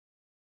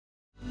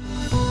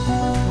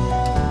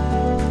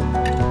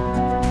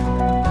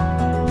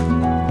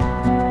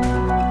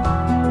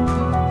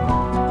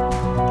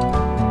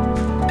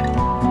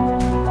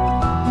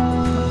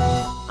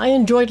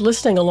enjoyed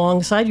listening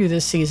alongside you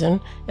this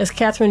season as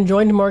Catherine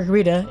joined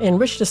Margarita in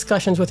rich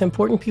discussions with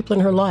important people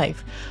in her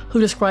life who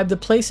described the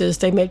places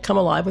they made come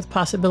alive with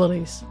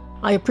possibilities.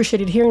 I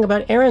appreciated hearing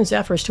about Erin's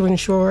efforts to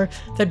ensure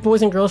that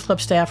Boys and Girls Club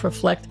staff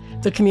reflect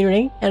the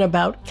community and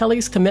about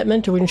Kelly's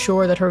commitment to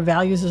ensure that her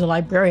values as a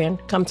librarian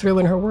come through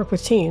in her work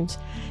with teens,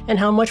 and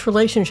how much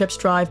relationships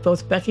drive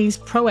both Becky's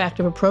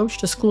proactive approach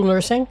to school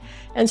nursing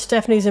and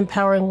Stephanie's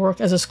empowering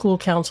work as a school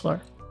counselor.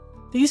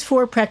 These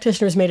 4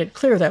 practitioners made it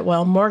clear that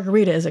while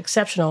Margarita is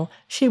exceptional,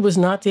 she was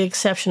not the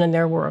exception in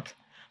their work.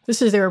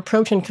 This is their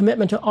approach and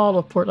commitment to all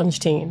of Portland's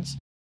teens.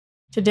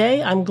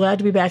 Today, I'm glad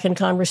to be back in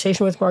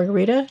conversation with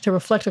Margarita to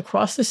reflect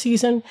across the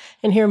season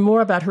and hear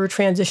more about her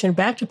transition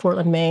back to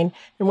Portland, Maine,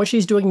 and what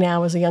she's doing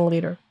now as a young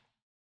leader.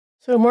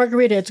 So,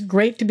 Margarita, it's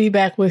great to be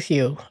back with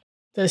you.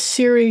 The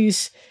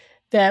series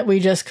that we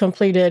just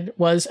completed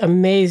was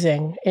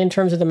amazing in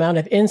terms of the amount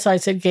of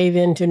insights it gave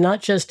into not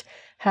just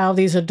how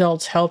these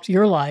adults helped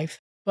your life,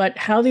 but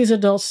how these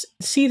adults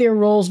see their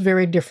roles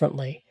very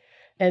differently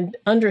and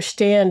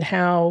understand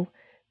how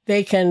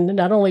they can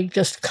not only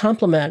just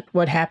complement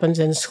what happens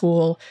in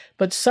school,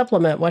 but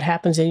supplement what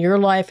happens in your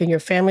life, in your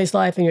family's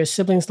life, in your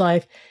siblings'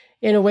 life,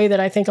 in a way that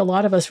I think a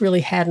lot of us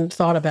really hadn't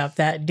thought about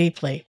that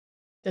deeply.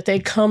 That they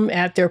come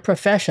at their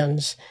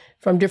professions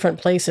from different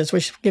places,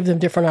 which give them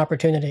different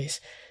opportunities.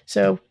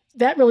 So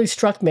that really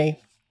struck me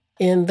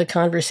in the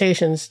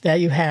conversations that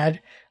you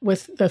had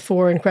with the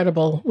 4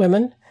 incredible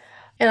women.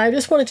 And I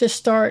just wanted to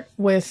start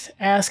with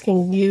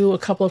asking you a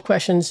couple of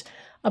questions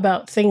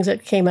about things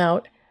that came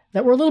out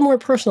that were a little more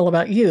personal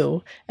about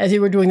you as you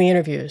were doing the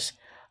interviews.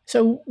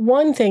 So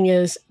one thing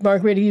is,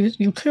 Margarita,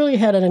 you clearly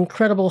had an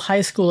incredible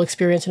high school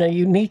experience and a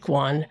unique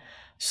one,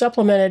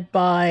 supplemented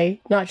by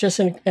not just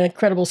an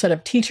incredible set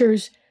of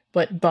teachers,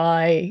 but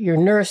by your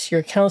nurse,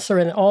 your counselor,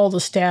 and all the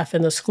staff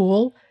in the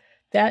school.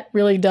 That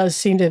really does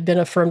seem to have been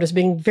affirmed as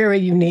being very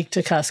unique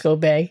to Casco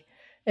Bay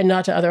and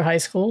not to other high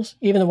schools,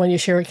 even the one you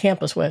share a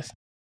campus with.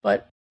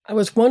 But I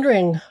was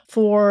wondering,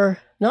 for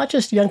not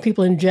just young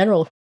people in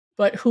general,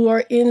 but who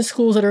are in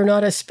schools that are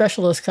not as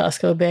special as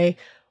Casco Bay,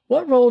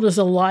 what role does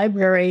the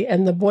library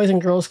and the Boys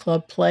and Girls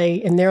Club play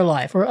in their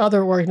life, or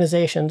other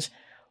organizations?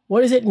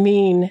 What does it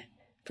mean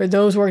for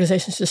those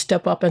organizations to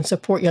step up and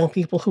support young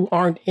people who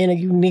aren't in a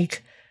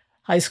unique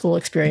high school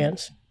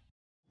experience?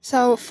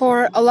 So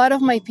for a lot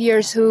of my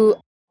peers who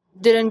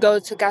didn't go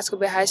to Casco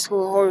Bay High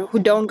School or who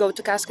don't go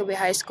to Casco Bay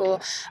High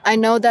School, I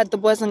know that the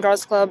Boys and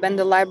Girls Club and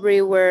the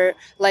library were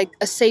like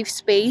a safe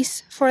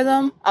space for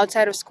them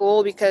outside of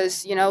school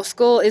because,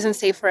 school isn't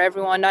safe for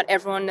everyone. Not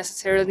everyone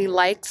necessarily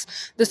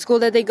likes the school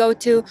that they go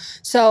to.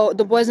 So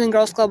the Boys and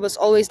Girls Club was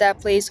always that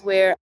place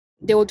where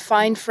they would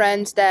find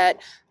friends that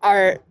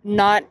are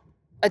not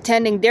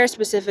attending their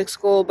specific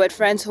school, but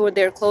friends who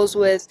they're close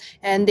with,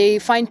 and they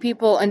find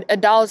people and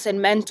adults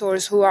and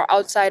mentors who are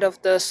outside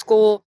of the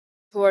school,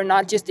 who are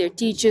not just their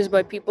teachers,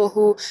 but people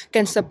who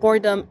can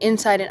support them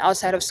inside and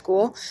outside of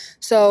school.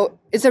 So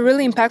it's a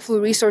really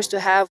impactful resource to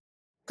have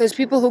because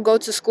people who go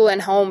to school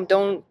and home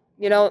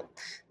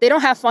they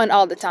don't have fun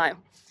all the time.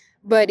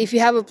 But if you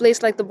have a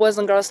place like the Boys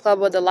and Girls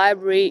Club or the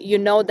library, you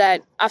know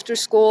that after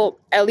school,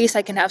 at least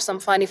I can have some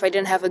fun if I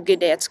didn't have a good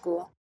day at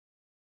school.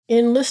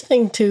 In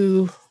listening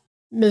to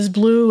Ms.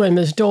 Blue and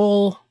Ms.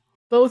 Dole,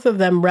 both of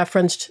them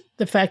referenced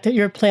the fact that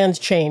your plans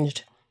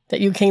changed,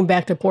 that you came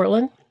back to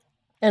Portland.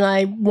 And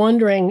I'm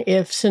wondering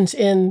if, since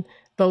in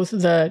both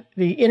the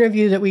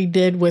interview that we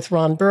did with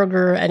Ron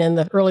Berger and in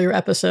the earlier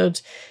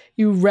episodes,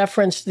 you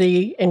referenced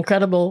the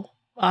incredible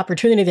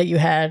opportunity that you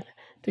had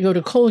to go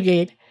to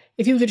Colgate,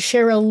 if you could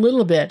share a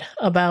little bit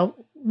about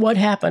what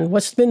happened,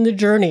 what's been the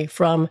journey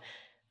from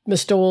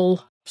Ms.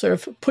 Dole sort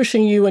of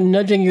pushing you and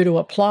nudging you to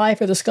apply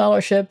for the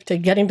scholarship, to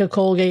getting to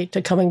Colgate,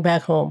 to coming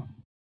back home?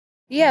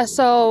 Yeah,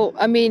 so,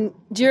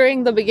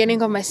 during the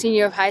beginning of my senior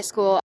year of high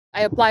school,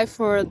 I applied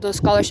for the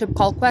scholarship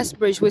called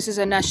Questbridge, which is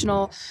a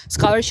national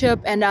scholarship,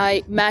 and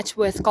I matched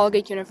with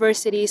Colgate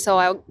University.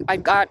 So I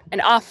got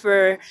an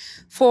offer,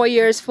 4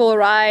 years, full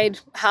ride,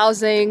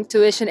 housing,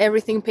 tuition,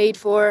 everything paid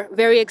for.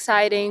 Very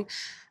exciting.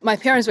 My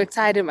parents were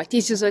excited. My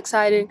teachers were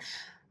excited.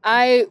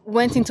 I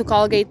went into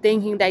Colgate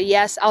thinking that,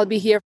 yes, I'll be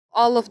here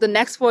all of the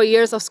next 4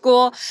 years of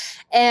school,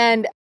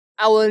 and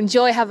I will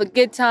enjoy, have a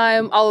good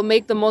time. I will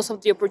make the most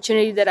of the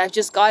opportunity that I've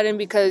just gotten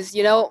because,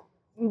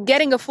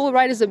 getting a full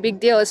ride is a big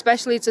deal,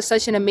 especially to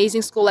such an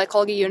amazing school like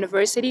Colgate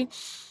University.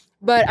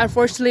 But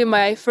unfortunately,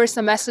 my first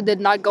semester did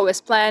not go as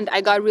planned.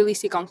 I got really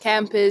sick on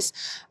campus.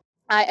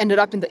 I ended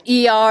up in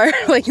the ER,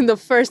 in the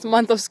first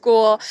month of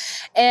school.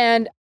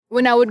 And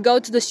when I would go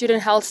to the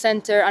student health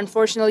center,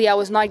 unfortunately, I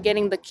was not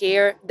getting the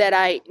care that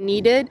I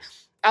needed.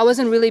 I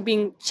wasn't really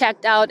being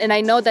checked out. And I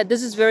know that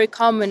this is very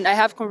common. I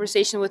have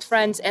conversation with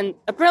friends, and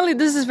apparently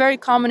this is very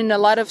common in a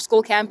lot of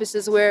school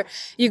campuses where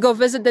you go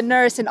visit the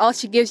nurse and all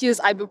she gives you is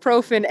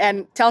ibuprofen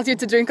and tells you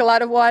to drink a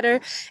lot of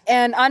water.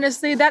 And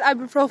honestly, that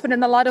ibuprofen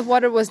and a lot of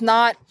water was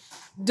not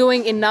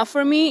doing enough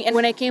for me. And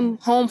when I came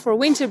home for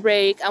winter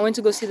break, I went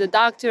to go see the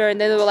doctor,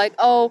 and then they were like,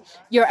 oh,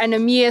 your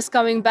anemia is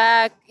coming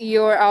back,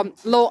 your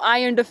low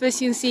iron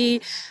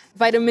deficiency,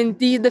 vitamin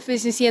D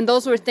deficiency. And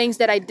those were things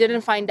that I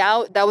didn't find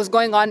out that was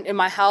going on in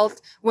my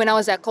health when I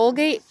was at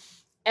Colgate.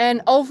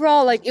 And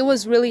overall, like, it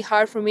was really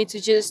hard for me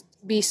to just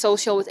be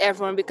social with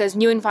everyone because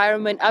new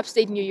environment,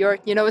 upstate New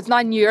York, it's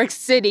not New York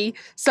City.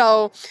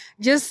 So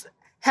just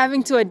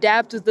having to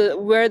adapt to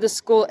where the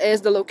school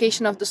is, the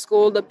location of the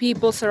school, the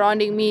people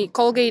surrounding me.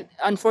 Colgate,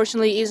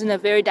 unfortunately, isn't a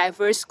very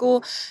diverse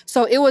school.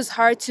 So it was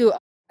hard to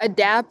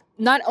adapt,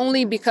 not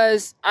only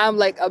because I'm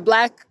like a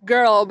Black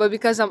girl, but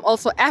because I'm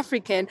also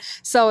African.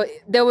 So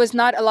there was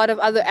not a lot of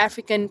other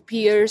African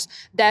peers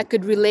that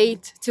could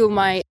relate to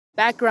my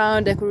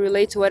background, that could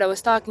relate to what I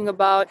was talking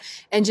about,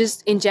 and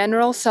just in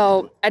general.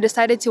 So I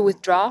decided to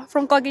withdraw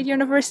from Colgate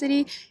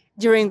University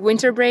during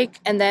winter break,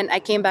 and then I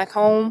came back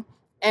home.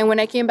 And when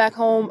I came back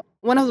home,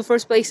 one of the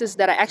first places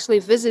that I actually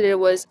visited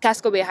was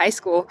Casco Bay High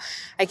School.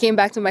 I came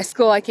back to my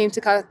school. I came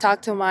to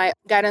talk to my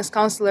guidance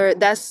counselor.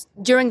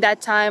 During that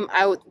time,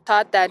 I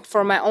thought that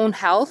for my own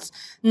health,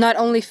 not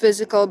only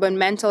physical, but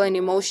mental and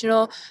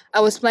emotional, I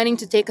was planning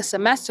to take a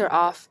semester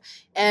off.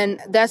 And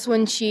that's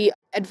when she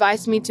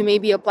advised me to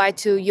maybe apply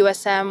to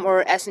USM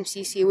or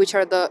SMCC, which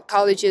are the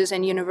colleges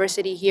and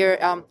university here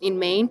in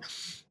Maine.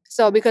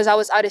 So because I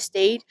was out of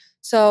state,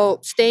 so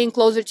staying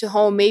closer to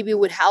home maybe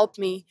would help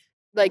me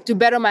like to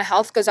better my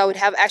health because I would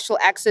have actual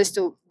access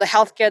to the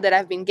healthcare that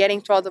I've been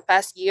getting throughout the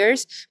past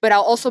years, but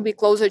I'll also be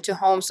closer to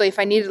home. So if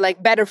I needed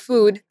like better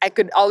food, I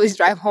could always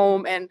drive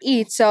home and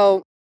eat.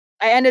 So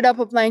I ended up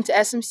applying to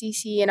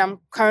SMCC and I'm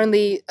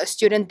currently a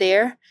student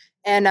there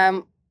and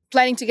I'm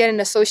planning to get an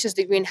associate's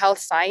degree in health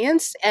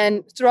science.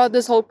 And throughout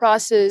this whole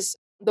process,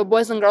 the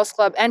Boys and Girls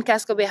Club and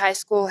Casco Bay High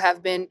School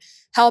have been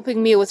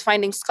helping me with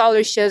finding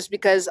scholarships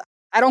because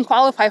I don't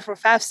qualify for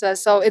FAFSA.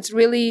 So it's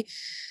really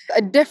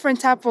a different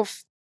type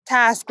of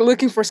task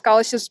looking for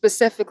scholarships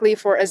specifically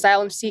for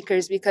asylum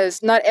seekers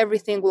because not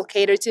everything will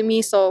cater to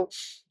me. So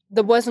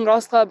the Boys and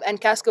Girls Club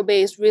and Casco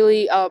Bay is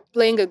really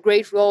playing a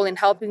great role in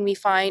helping me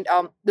find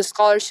the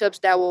scholarships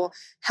that will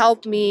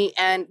help me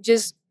and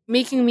just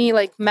making me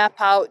like map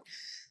out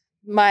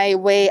my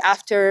way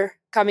after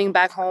coming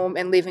back home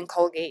and leaving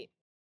Colgate.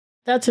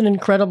 That's an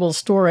incredible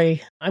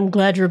story. I'm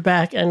glad you're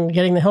back and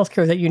getting the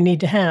healthcare that you need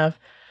to have,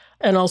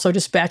 and also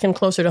just back and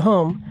closer to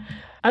home.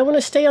 I want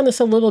to stay on this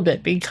a little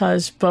bit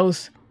because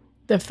both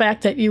the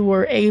fact that you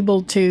were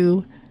able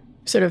to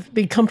sort of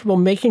be comfortable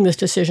making this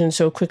decision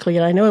so quickly,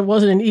 and I know it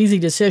wasn't an easy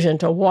decision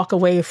to walk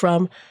away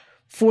from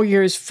 4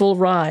 years full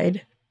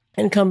ride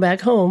and come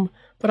back home,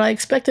 but I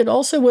expected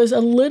also was a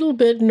little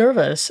bit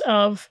nervous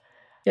of,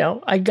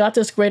 I got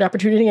this great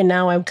opportunity and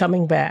now I'm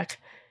coming back.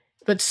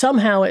 But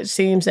somehow it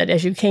seems that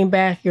as you came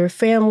back, your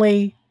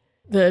family,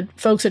 the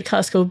folks at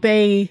Casco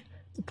Bay,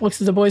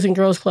 the Boys and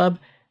Girls Club,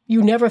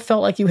 you never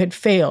felt like you had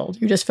failed.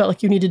 You just felt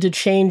like you needed to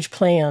change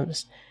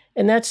plans.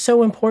 And that's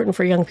so important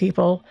for young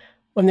people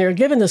when they're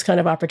given this kind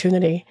of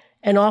opportunity.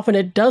 And often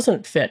it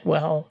doesn't fit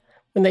well.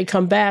 When they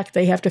come back,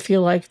 they have to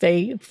feel like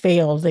they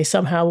failed. They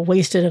somehow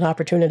wasted an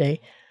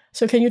opportunity.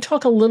 So can you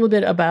talk a little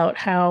bit about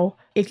how,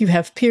 if you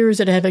have peers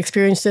that have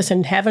experienced this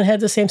and haven't had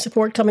the same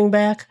support coming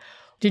back,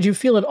 did you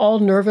feel at all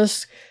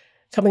nervous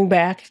coming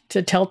back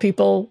to tell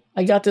people,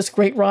 I got this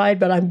great ride,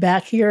 but I'm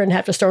back here and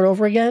have to start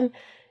over again?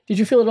 Did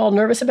you feel at all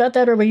nervous about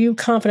that, or were you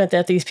confident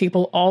that these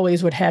people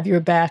always would have your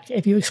back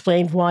if you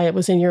explained why it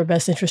was in your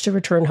best interest to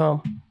return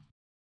home?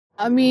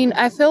 I mean,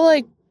 I feel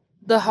like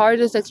the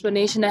hardest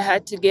explanation I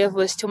had to give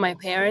was to my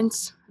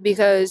parents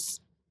because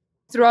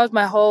throughout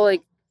my whole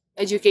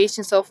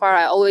education so far,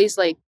 I always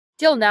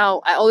till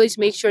now, I always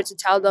make sure to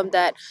tell them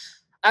that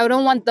I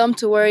don't want them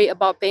to worry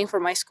about paying for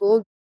my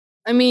school.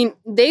 I mean,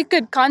 they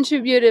could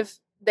contribute if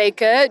they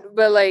could,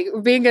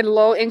 but being a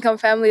low income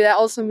family, that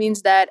also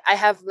means that I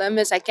have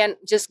limits. I can't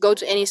just go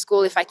to any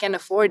school if I can't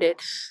afford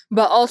it.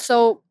 But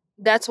also,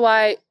 that's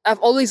why I've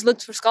always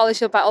looked for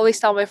scholarship. I always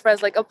tell my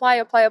friends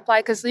apply,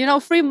 because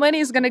free money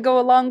is going to go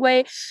a long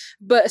way.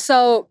 But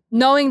so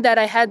knowing that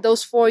I had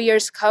those 4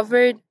 years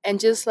covered and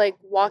just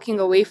walking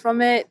away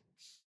from it,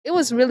 it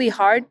was really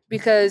hard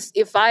because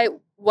if I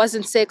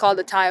wasn't sick all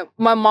the time,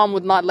 my mom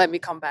would not let me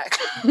come back.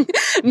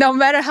 No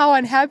matter how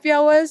unhappy I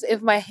was,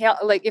 if my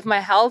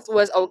health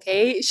was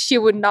okay, she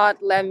would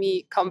not let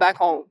me come back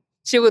home.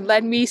 She would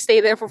let me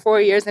stay there for 4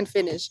 years and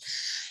finish.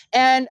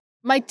 And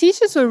my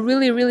teachers were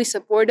really, really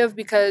supportive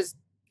because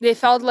they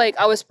felt like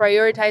I was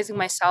prioritizing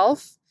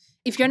myself.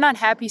 If you're not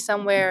happy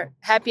somewhere,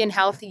 happy and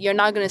healthy, you're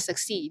not going to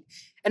succeed.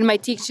 And my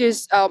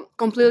teachers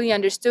completely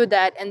understood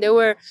that. And they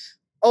were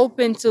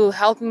open to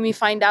helping me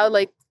find out,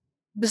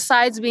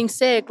 besides being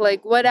sick,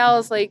 what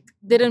else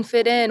didn't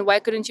fit in? Why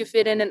couldn't you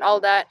fit in and all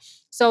that?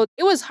 So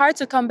it was hard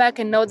to come back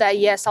and know that,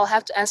 yes, I'll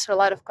have to answer a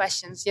lot of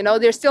questions.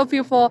 There's still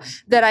people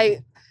that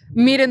I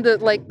meet in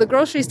the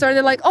grocery store.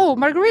 They're like, oh,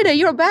 Margarita,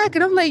 you're back.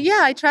 And I'm like, yeah,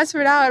 I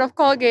transferred out of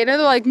Colgate. And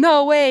they're like,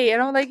 no way.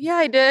 And I'm like, yeah,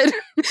 I did.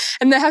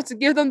 And I have to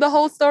give them the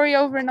whole story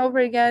over and over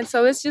again.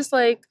 So it's just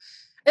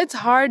it's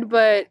hard,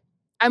 but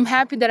I'm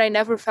happy that I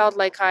never felt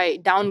like I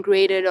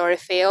downgraded or I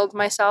failed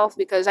myself,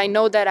 because I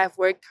know that I've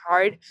worked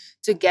hard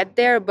to get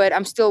there, but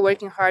I'm still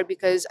working hard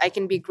because I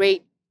can be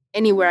great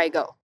anywhere I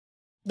go.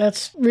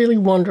 That's really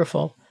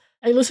wonderful.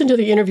 I listened to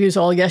the interviews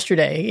all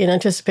yesterday in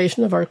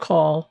anticipation of our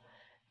call,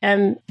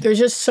 and there's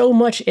just so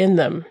much in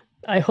them.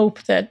 I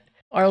hope that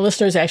our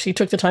listeners actually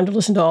took the time to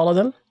listen to all of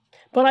them.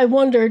 But I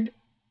wondered,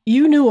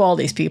 you knew all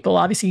these people.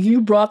 Obviously,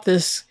 you brought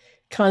this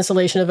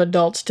constellation of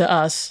adults to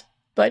us,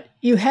 but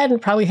you hadn't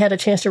probably had a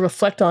chance to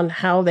reflect on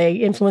how they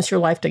influenced your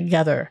life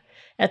together.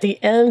 At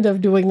the end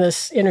of doing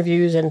this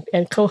interviews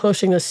and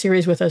co-hosting this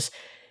series with us,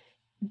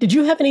 did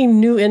you have any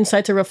new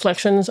insights or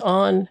reflections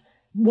on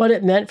what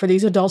it meant for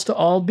these adults to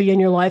all be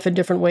in your life in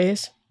different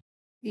ways?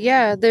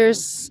 Yeah,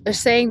 there's a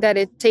saying that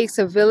it takes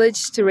a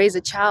village to raise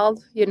a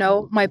child.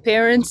 My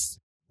parents,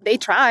 they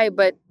try,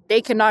 but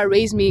they cannot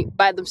raise me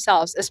by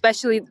themselves,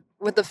 especially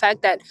with the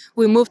fact that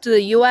we moved to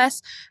the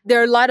US. There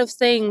are a lot of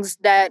things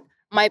that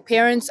my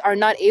parents are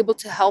not able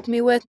to help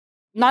me with,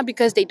 not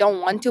because they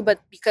don't want to, but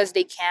because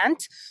they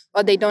can't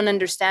or they don't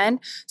understand.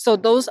 So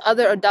those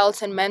other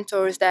adults and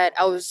mentors that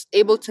I was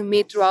able to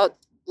meet throughout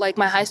like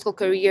my high school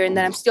career and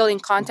that I'm still in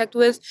contact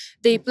with,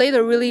 they played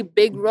a really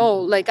big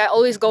role. Like I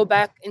always go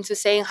back into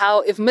saying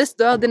how if Miss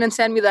Doyle didn't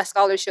send me that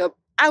scholarship,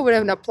 I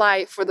wouldn't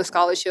apply for the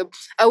scholarship.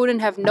 I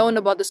wouldn't have known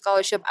about the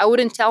scholarship. I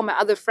wouldn't tell my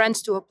other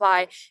friends to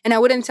apply, and I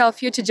wouldn't tell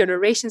future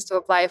generations to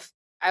apply if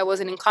I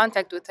wasn't in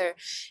contact with her.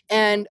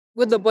 And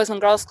with the Boys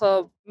and Girls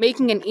Club,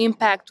 making an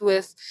impact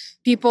with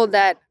people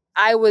that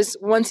I was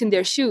once in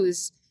their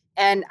shoes,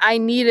 and I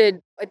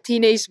needed a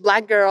teenage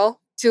Black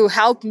girl to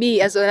help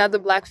me as another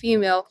Black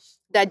female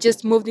that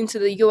just moved into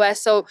the US.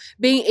 So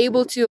being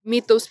able to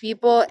meet those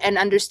people and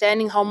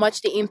understanding how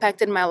much they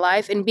impacted my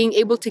life and being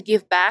able to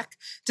give back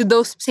to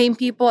those same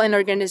people and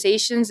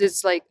organizations,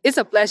 it's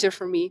a pleasure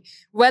for me.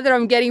 Whether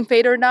I'm getting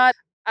paid or not,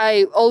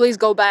 I always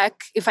go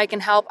back. If I can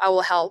help, I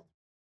will help.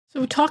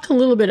 So talk a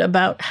little bit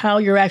about how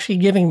you're actually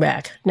giving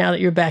back now that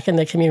you're back in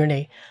the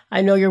community.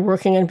 I know you're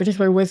working in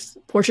particular with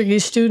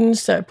Portuguese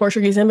students,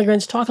 Portuguese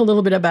immigrants. Talk a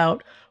little bit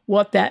about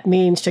what that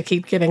means to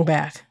keep giving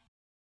back.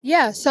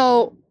 Yeah,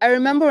 so I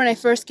remember when I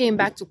first came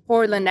back to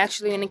Portland,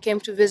 actually, when I came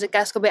to visit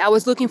Casco Bay, I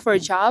was looking for a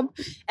job.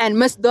 And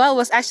Miss Doyle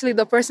was actually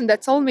the person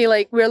that told me,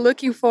 like, we're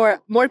looking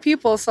for more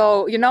people.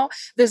 So,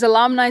 there's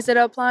alumni that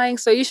are applying,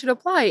 so you should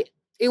apply.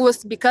 It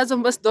was because of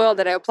Miss Doyle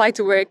that I applied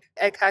to work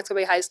at Casco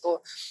Bay High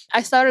School.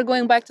 I started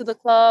going back to the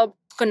club,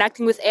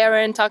 connecting with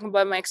Aaron, talking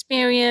about my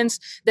experience,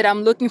 that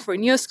I'm looking for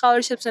new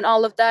scholarships and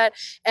all of that.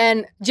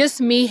 And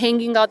just me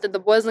hanging out at the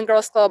Boys and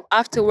Girls Club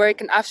after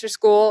work and after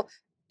school,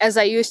 as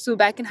I used to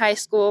back in high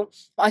school.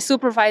 My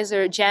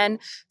supervisor, Jen,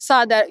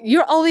 saw that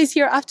you're always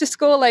here after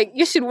school. Like,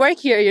 you should work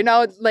here,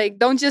 like,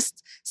 don't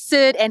just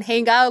sit and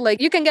hang out.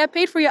 Like, you can get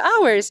paid for your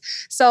hours.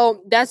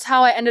 So that's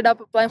how I ended up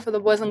applying for the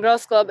Boys and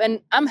Girls Club. And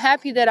I'm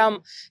happy that I'm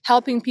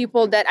helping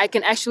people that I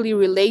can actually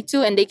relate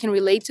to and they can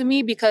relate to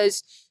me,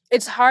 because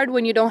it's hard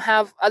when you don't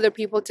have other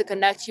people to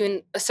connect you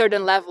in a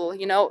certain level,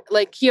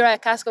 Like here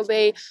at Casco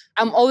Bay,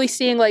 I'm always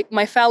seeing like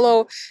my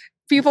fellow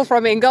people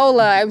from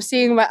Angola. I'm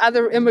seeing my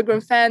other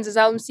immigrant fans,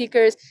 asylum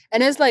seekers.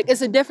 And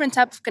it's a different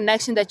type of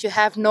connection that you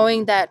have,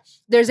 knowing that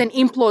there's an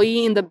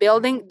employee in the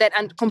building that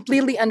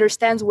completely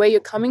understands where you're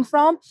coming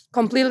from,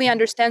 completely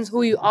understands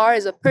who you are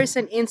as a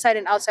person inside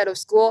and outside of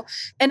school.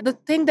 And the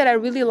thing that I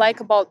really like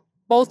about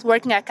both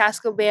working at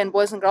Casco Bay and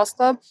Boys and Girls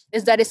Club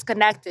is that it's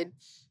connected.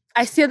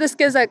 I see these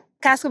kids at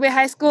Casco Bay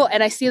High School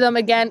and I see them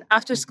again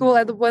after school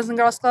at the Boys and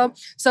Girls Club.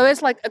 So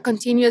it's like a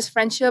continuous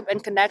friendship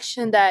and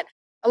connection that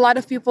a lot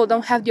of people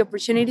don't have the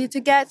opportunity to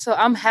get. So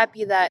I'm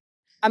happy that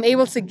I'm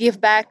able to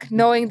give back,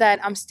 knowing that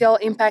I'm still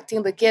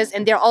impacting the kids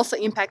and they're also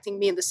impacting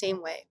me in the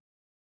same way.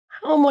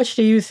 How much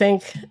do you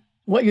think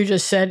what you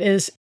just said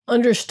is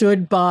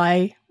understood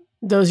by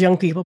those young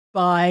people,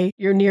 by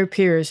your near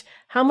peers?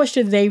 How much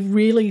did they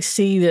really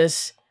see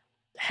this,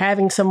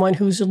 having someone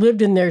who's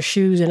lived in their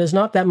shoes and is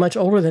not that much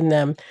older than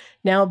them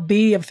now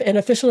be an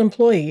official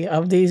employee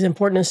of these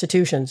important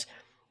institutions?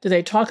 Do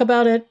they talk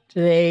about it?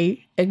 Do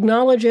they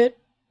acknowledge it?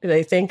 Do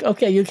they think,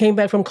 okay, you came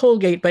back from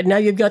Colgate, but now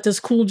you've got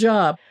this cool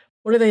job?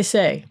 What do they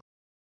say?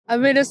 I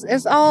mean,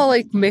 it's all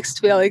like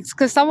mixed feelings,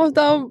 because some of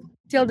them,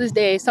 till this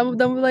day, some of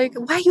them were like,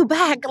 why are you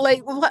back?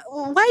 Like, why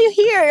are you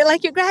here?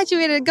 Like, you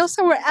graduated, go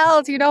somewhere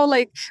else,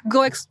 like,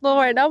 go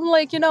explore. And I'm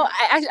like,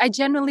 I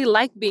genuinely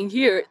like being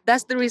here.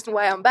 That's the reason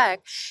why I'm back.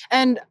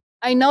 And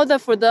I know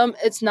that for them,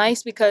 it's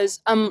nice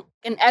because I'm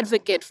an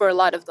advocate for a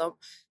lot of them,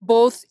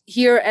 both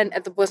here and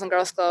at the Boys and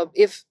Girls Club.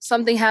 If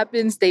something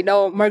happens, they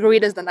know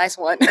Margarita's the nice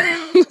one.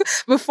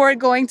 Before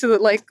going to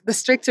the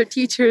stricter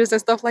teachers and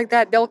stuff like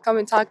that, they'll come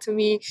and talk to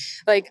me.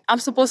 Like, I'm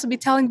supposed to be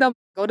telling them,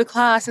 go to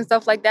class and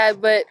stuff like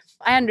that. But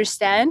I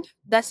understand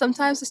that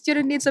sometimes the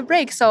student needs a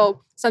break.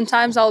 So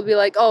sometimes I'll be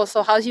like, oh,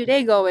 so how's your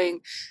day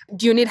going?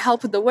 Do you need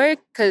help with the work?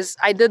 Because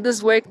I did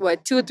this work,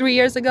 2 or 3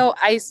 years ago.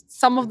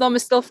 Some of them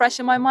is still fresh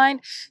in my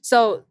mind.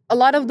 So a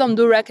lot of them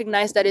do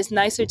recognize that it's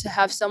nicer to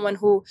have someone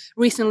who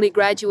recently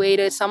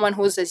graduated, someone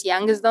who's as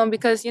young as them.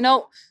 Because,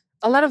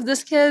 a lot of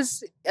these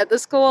kids at the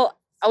school,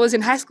 I was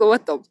in high school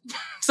with them.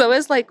 So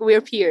it's like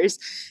we're peers.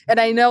 And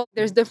I know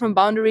there's different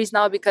boundaries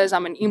now because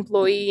I'm an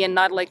employee and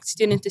not like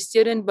student to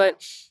student,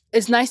 but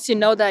it's nice to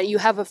know that you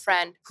have a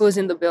friend who's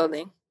in the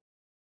building.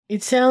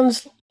 It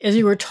sounds, as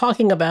you were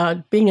talking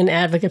about being an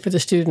advocate for the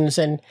students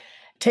and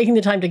taking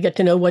the time to get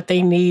to know what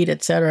they need,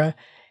 et cetera,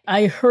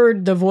 I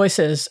heard the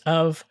voices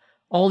of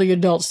all the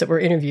adults that were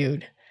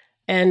interviewed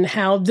and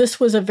how this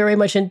was a very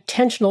much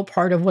intentional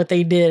part of what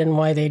they did and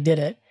why they did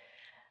it.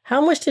 How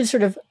much did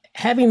sort of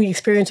having the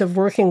experience of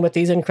working with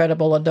these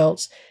incredible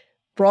adults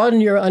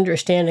broaden your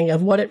understanding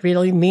of what it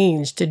really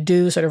means to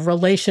do sort of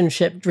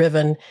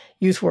relationship-driven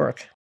youth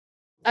work?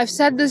 I've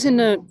said this in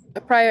a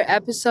prior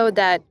episode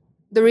that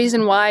the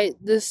reason why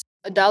these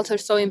adults are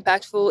so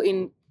impactful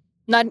in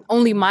not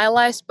only my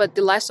lives, but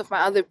the lives of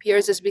my other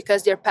peers is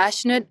because they're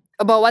passionate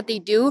about what they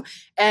do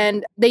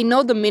and they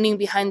know the meaning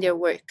behind their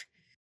work.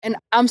 And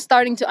I'm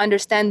starting to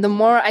understand the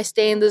more I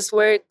stay in this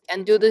work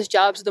and do these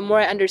jobs, the more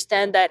I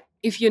understand that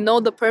if you know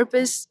the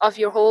purpose of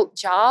your whole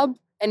job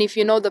and if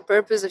you know the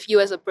purpose of you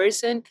as a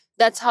person,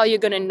 that's how you're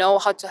going to know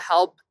how to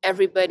help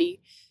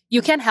everybody.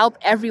 You can't help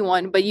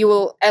everyone, but you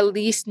will at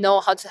least know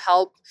how to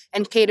help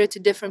and cater to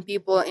different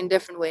people in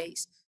different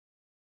ways.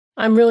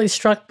 I'm really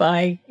struck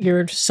by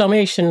your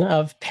summation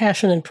of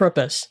passion and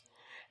purpose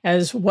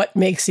as what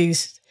makes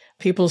these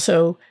people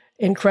so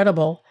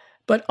incredible.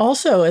 But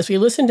also, as we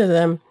listen to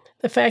them,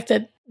 the fact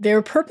that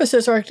their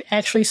purposes are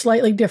actually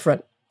slightly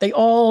different. They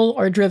all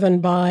are driven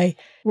by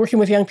working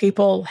with young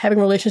people, having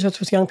relationships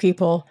with young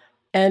people,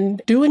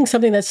 and doing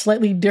something that's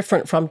slightly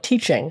different from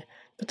teaching.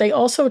 But they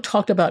also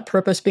talked about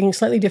purpose being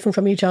slightly different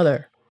from each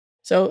other.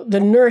 So the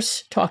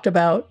nurse talked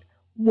about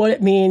what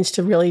it means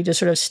to really just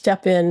sort of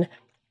step in,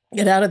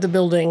 get out of the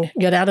building,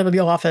 get out of the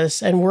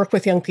office, and work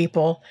with young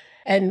people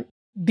and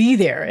be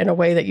there in a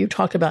way that you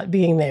talked about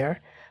being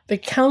there. The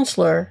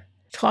counselor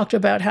talked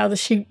about how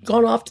she'd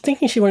gone off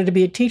thinking she wanted to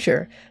be a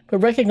teacher, but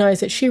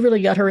recognized that she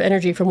really got her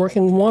energy from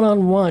working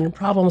one-on-one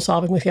problem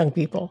solving with young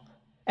people.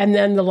 And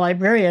then the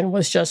librarian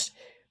was just,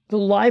 the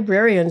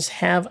librarians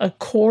have a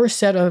core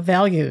set of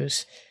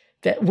values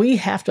that we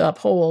have to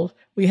uphold.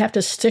 We have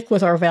to stick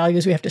with our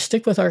values. We have to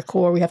stick with our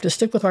core. We have to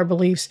stick with our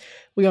beliefs.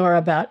 We are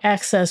about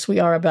access. We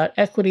are about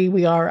equity.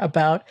 We are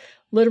about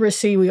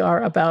literacy. We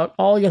are about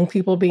all young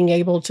people being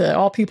able to,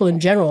 all people in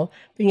general,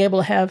 being able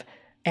to have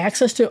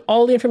access to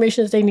all the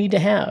information that they need to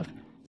have.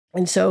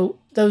 And so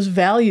those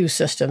value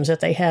systems that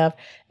they have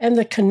and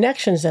the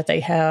connections that they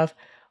have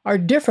are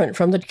different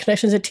from the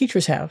connections that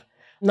teachers have.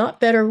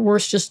 Not better,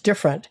 worse, just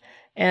different.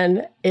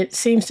 And it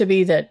seems to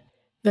be that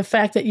the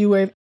fact that you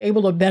were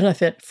able to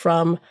benefit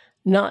from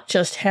not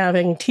just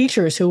having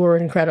teachers who were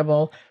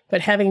incredible,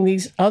 but having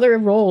these other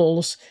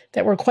roles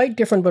that were quite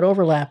different but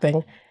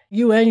overlapping,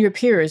 you and your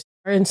peers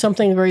are in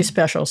something very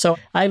special. So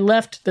I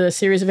left the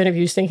series of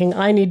interviews thinking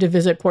I need to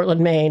visit Portland,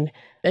 Maine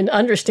and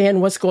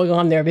understand what's going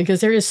on there,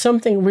 because there is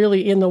something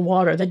really in the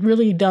water that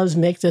really does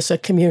make this a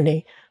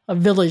community, a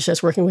village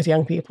that's working with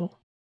young people.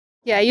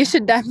 Yeah, you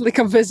should definitely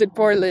come visit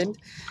Portland.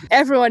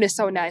 Everyone is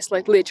so nice,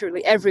 like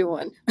literally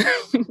everyone.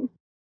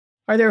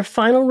 Are there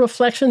final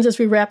reflections as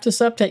we wrap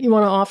this up that you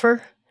want to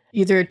offer,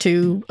 either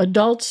to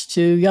adults,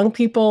 to young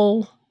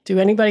people, to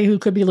anybody who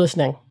could be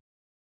listening?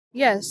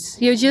 Yes,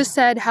 you just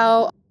said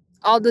how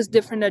all those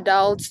different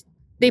adults,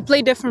 they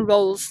play different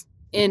roles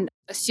in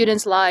a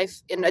student's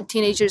life, in a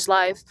teenager's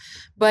life.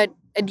 But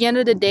at the end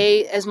of the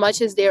day, as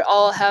much as they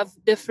all have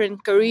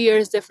different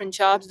careers, different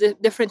jobs,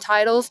 different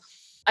titles,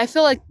 I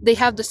feel like they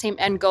have the same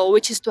end goal,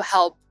 which is to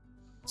help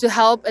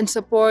and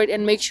support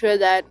and make sure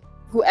that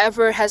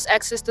whoever has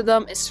access to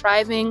them is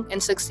thriving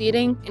and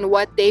succeeding in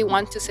what they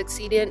want to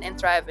succeed in and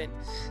thrive in.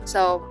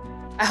 So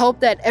I hope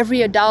that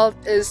every adult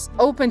is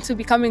open to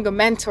becoming a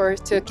mentor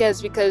to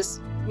kids because,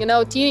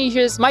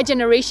 teenagers, my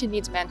generation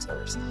needs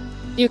mentors.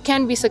 You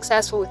can't be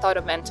successful without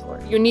a mentor.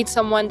 You need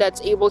someone that's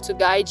able to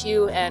guide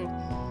you and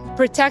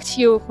protect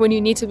you when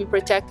you need to be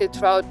protected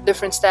throughout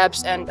different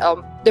steps and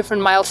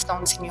different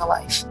milestones in your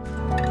life.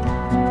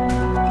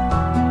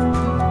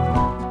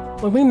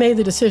 When we made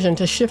the decision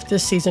to shift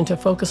this season to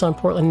focus on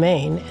Portland,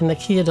 Maine, and the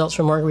key adults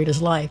from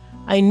Margarita's life,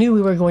 I knew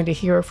we were going to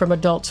hear from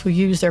adults who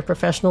use their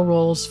professional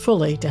roles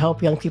fully to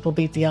help young people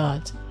beat the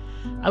odds.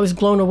 I was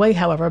blown away,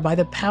 however, by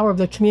the power of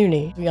the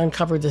community we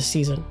uncovered this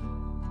season.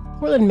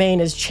 Portland,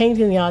 Maine is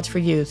changing the odds for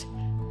youth,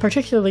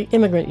 particularly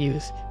immigrant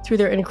youth, through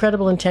their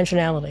incredible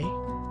intentionality.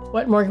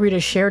 What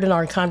Margarita shared in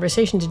our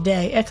conversation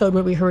today echoed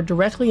what we heard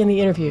directly in the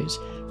interviews.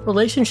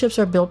 Relationships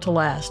are built to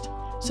last.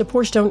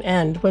 Supports don't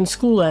end when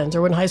school ends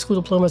or when high school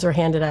diplomas are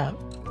handed out.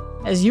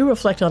 As you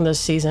reflect on this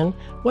season,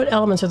 what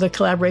elements of the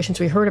collaborations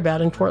we heard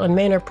about in Portland,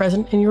 Maine are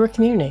present in your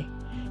community?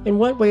 In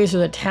what ways are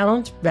the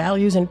talents,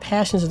 values, and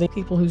passions of the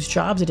people whose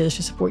jobs it is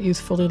to support youth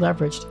fully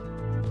leveraged?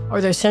 Are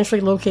there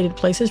centrally located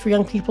places for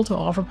young people to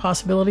offer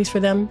possibilities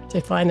for them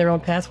to find their own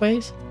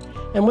pathways?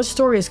 And what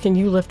stories can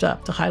you lift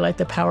up to highlight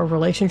the power of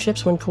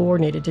relationships when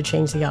coordinated to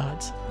change the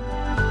odds?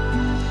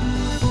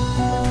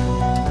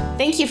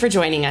 Thank you for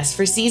joining us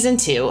for Season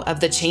 2 of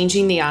the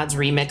Changing the Odds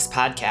Remix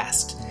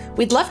podcast.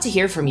 We'd love to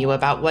hear from you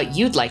about what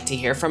you'd like to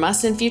hear from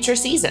us in future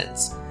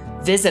seasons.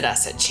 Visit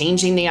us at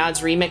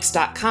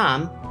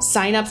changingtheoddsremix.com,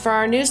 sign up for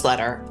our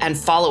newsletter, and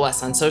follow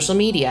us on social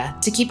media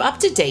to keep up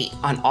to date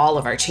on all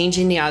of our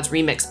Changing the Odds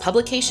Remix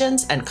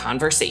publications and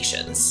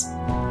conversations.